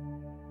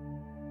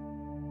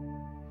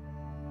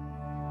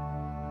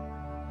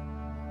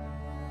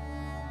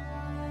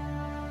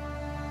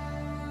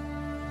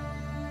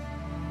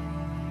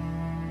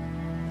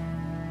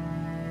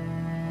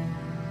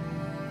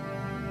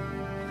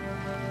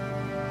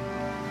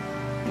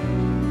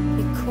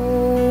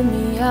 Call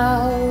me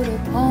out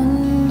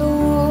upon the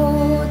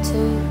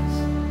waters,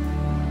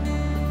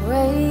 the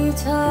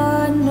great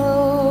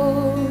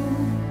unknown.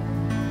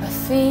 My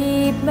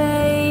feet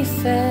may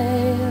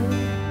fail,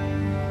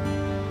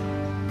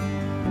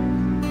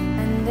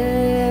 and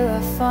there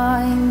I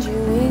find you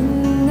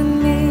in the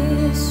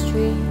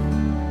mystery,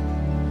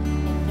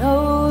 in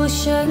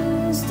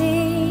oceans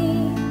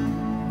deep.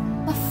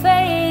 My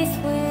faith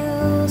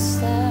will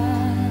stand.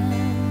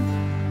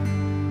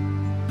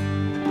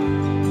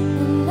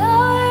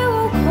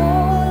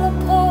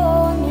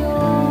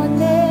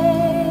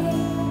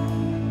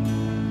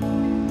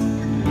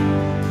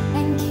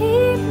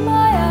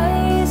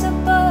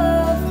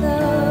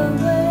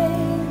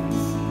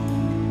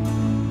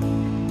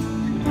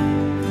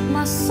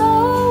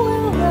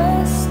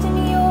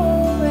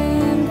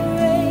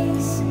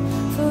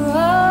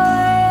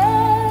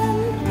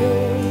 Here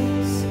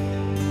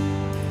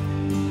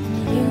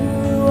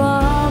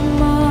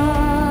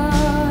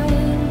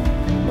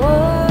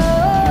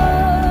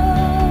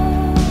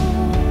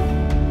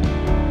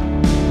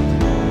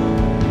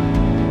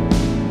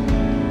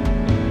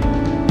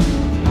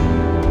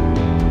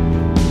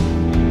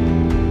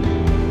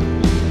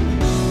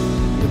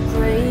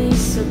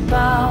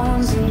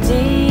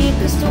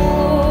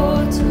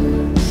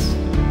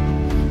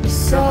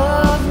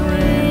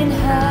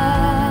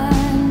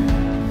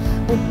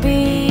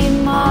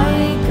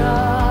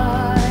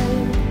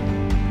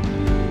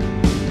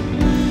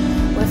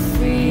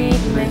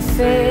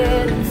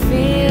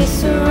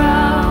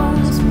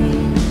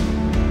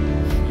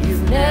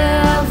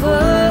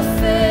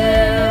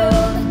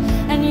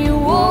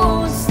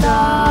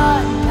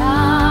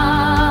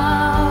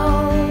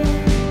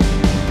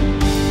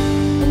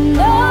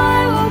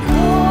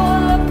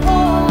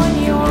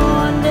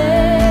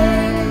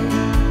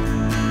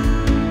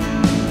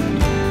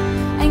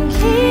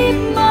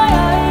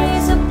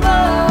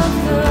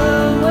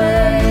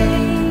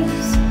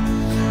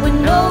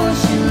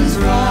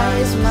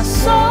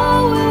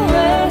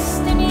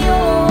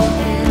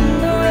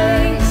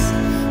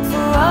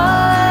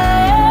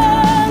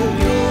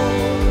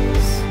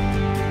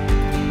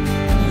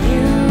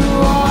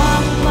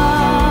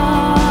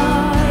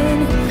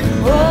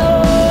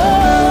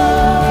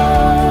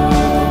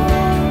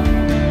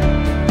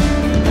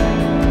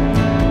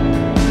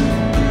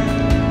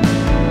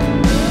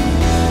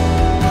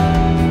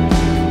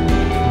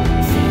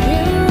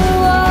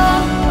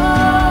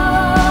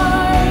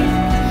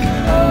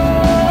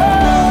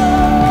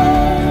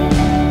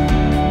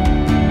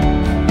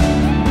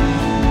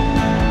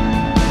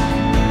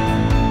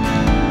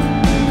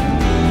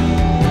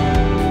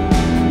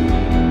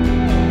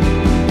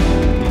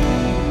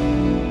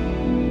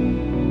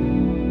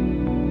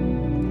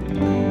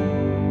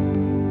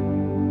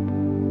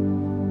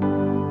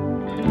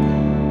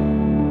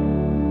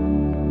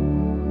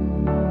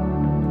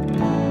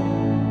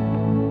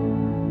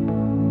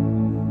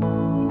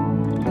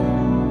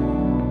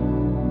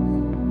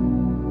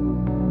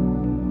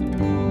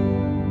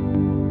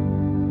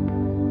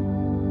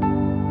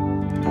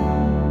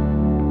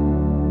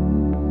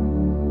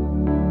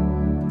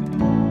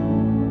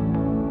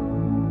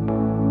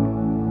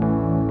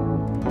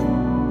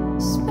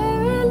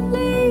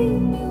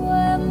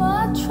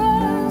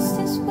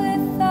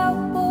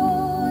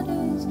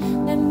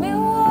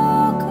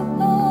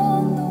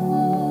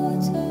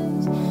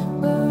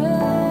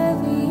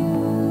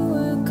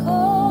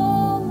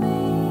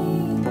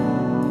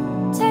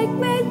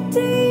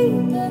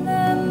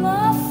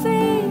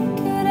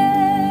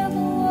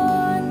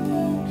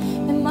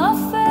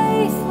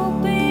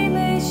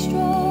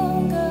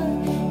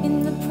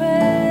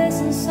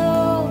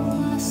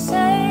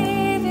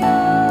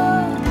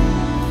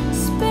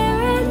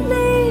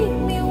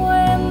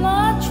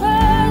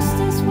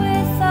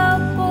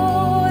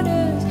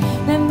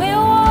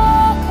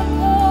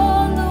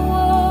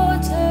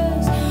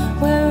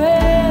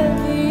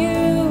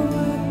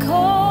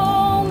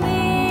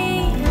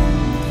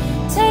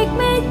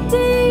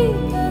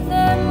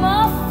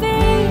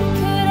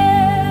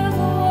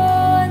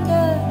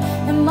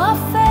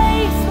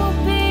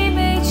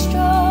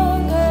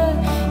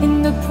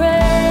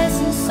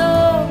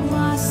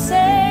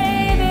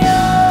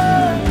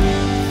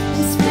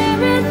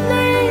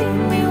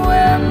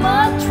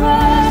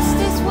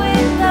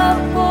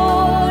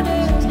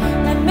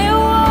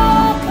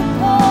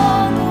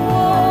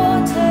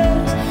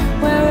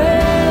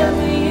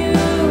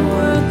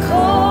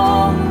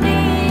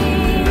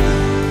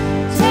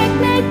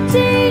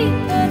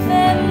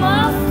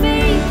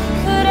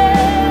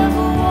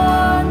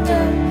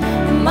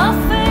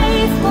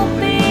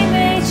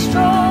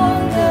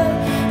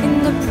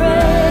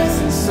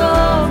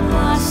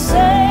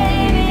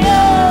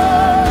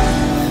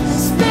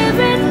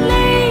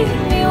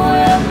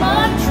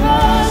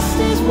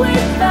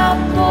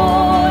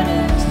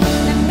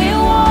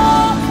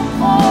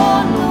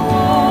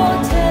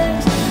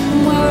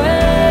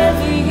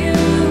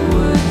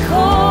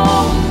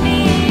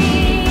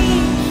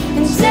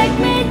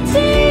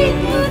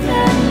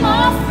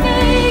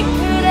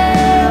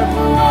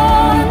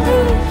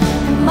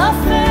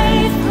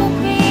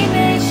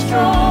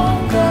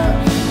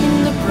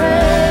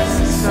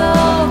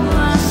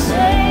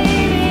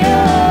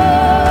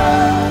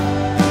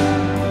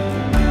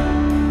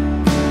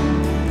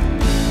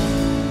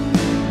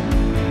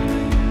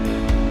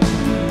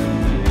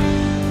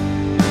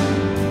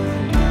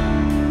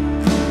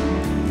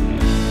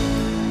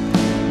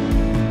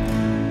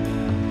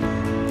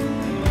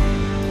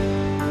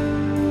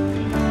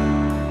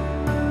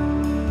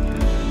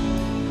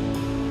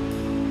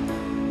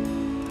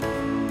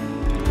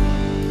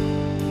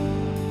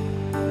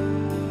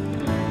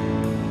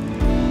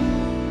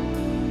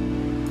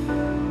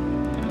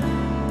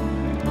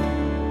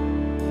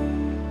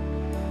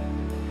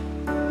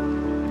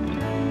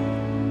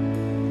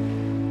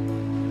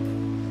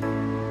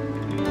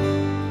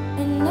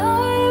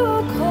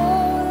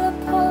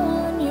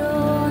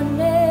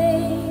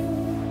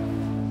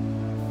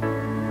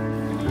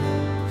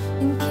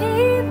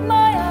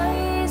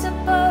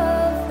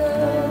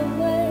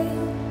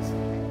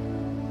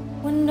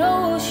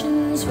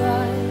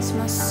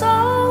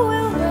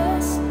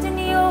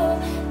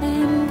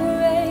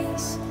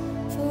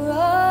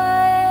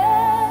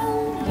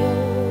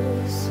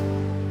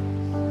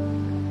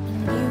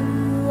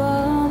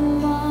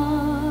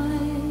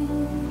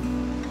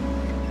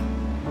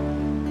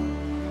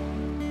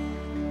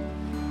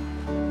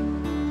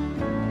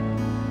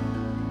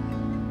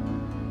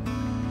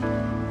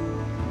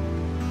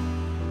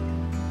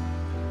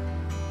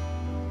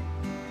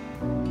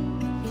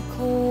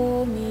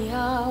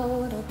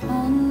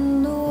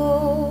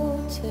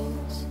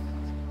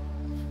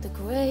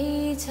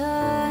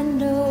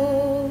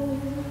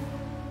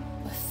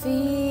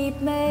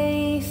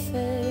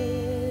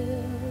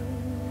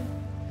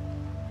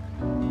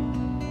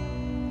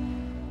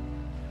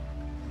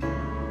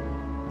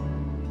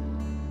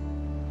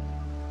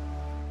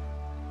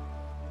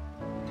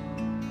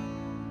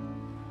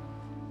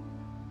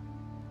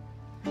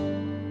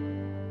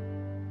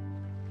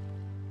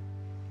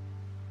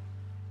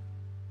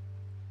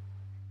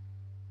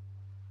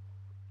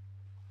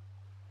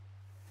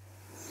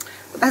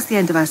that's the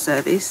end of our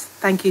service.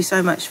 Thank you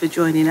so much for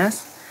joining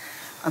us.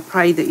 I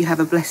pray that you have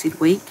a blessed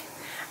week.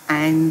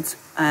 And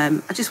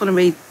I just want to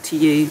read to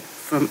you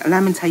from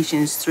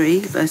Lamentations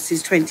 3,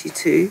 verses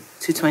 22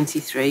 to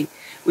 23,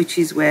 which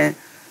is where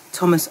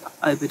Thomas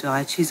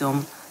Obadiah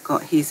Chisholm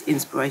got his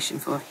inspiration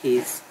for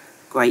his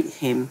great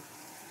hymn.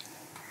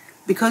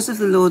 Because of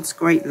the Lord's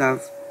great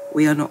love,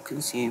 we are not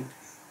consumed,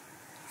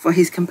 for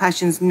his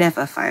compassions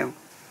never fail.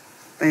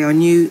 They are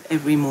new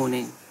every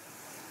morning.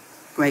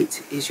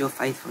 Great is your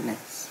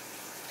faithfulness.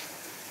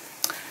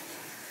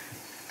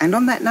 And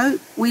on that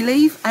note, we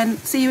leave and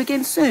see you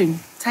again soon.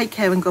 Take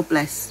care and God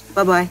bless.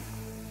 Bye-bye.